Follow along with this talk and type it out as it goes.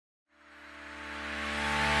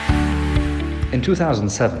In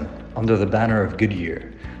 2007, under the banner of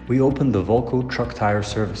Goodyear, we opened the Volco Truck Tire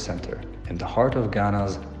Service Center in the heart of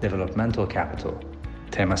Ghana's developmental capital,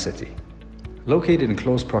 Tema City. Located in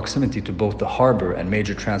close proximity to both the harbor and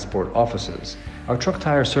major transport offices, our Truck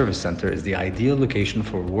Tire Service Center is the ideal location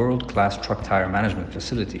for world-class truck tire management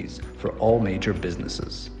facilities for all major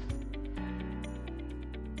businesses.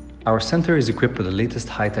 Our center is equipped with the latest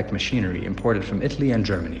high-tech machinery imported from Italy and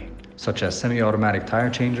Germany, such as semi-automatic tire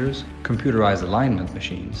changers, computerized alignment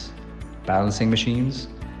machines, balancing machines,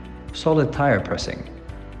 solid tire pressing,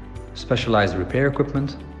 specialized repair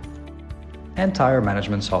equipment, and tire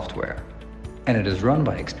management software. And it is run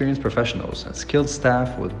by experienced professionals and skilled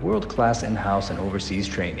staff with world-class in-house and overseas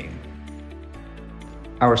training.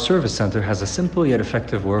 Our service center has a simple yet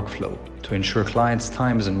effective workflow to ensure clients'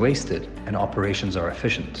 time isn't wasted and operations are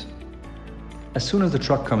efficient. As soon as the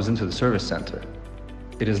truck comes into the service center,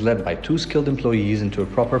 it is led by 2 skilled employees into a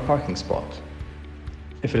proper parking spot.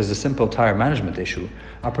 If it is a simple tire management issue,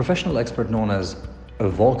 our professional expert known as a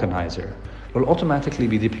vulcanizer will automatically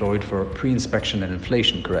be deployed for pre-inspection and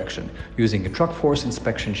inflation correction using a truck force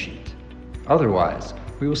inspection sheet. Otherwise,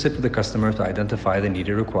 we will sit with the customer to identify the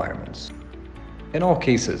needed requirements. In all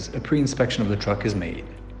cases, a pre-inspection of the truck is made.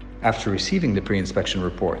 After receiving the pre-inspection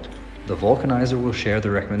report, the vulcanizer will share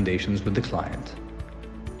the recommendations with the client.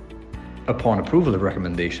 Upon approval of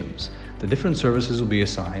recommendations, the different services will be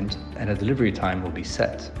assigned and a delivery time will be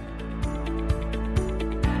set.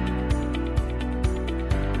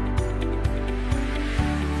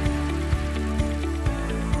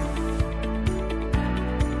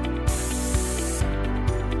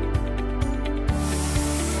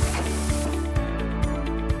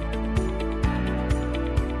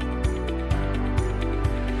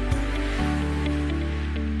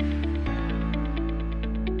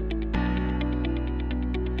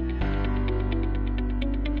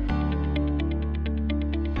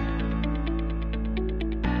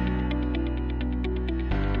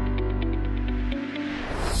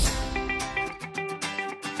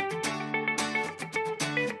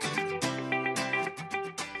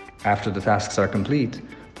 After the tasks are complete,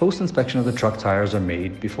 post-inspection of the truck tires are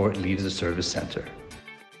made before it leaves the service center.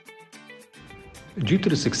 Due to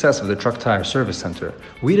the success of the Truck Tire Service Center,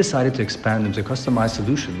 we decided to expand into customized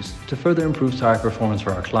solutions to further improve tire performance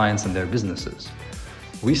for our clients and their businesses.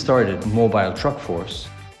 We started a mobile truck force,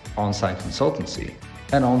 on-site consultancy,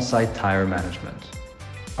 and on-site tire management.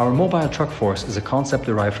 Our mobile truck force is a concept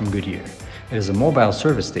derived from Goodyear. It is a mobile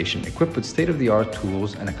service station equipped with state-of-the-art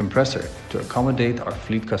tools and a compressor to accommodate our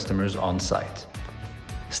fleet customers on site.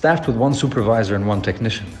 Staffed with 1 supervisor and 1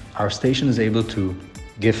 technician, our station is able to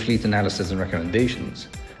give fleet analysis and recommendations,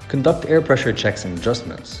 conduct air pressure checks and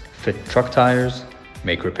adjustments, fit truck tires,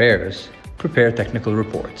 make repairs, prepare technical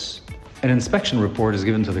reports. An inspection report is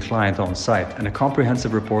given to the client on site and a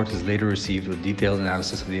comprehensive report is later received with detailed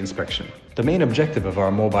analysis of the inspection. The main objective of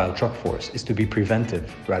our mobile truck force is to be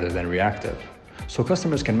preventive rather than reactive, so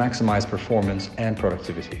customers can maximize performance and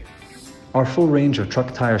productivity. Our full range of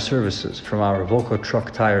truck tire services, from our Volco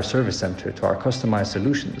Truck Tire Service Center to our customized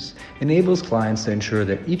solutions, enables clients to ensure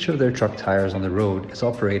that each of their truck tires on the road is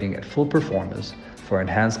operating at full performance for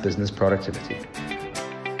enhanced business productivity.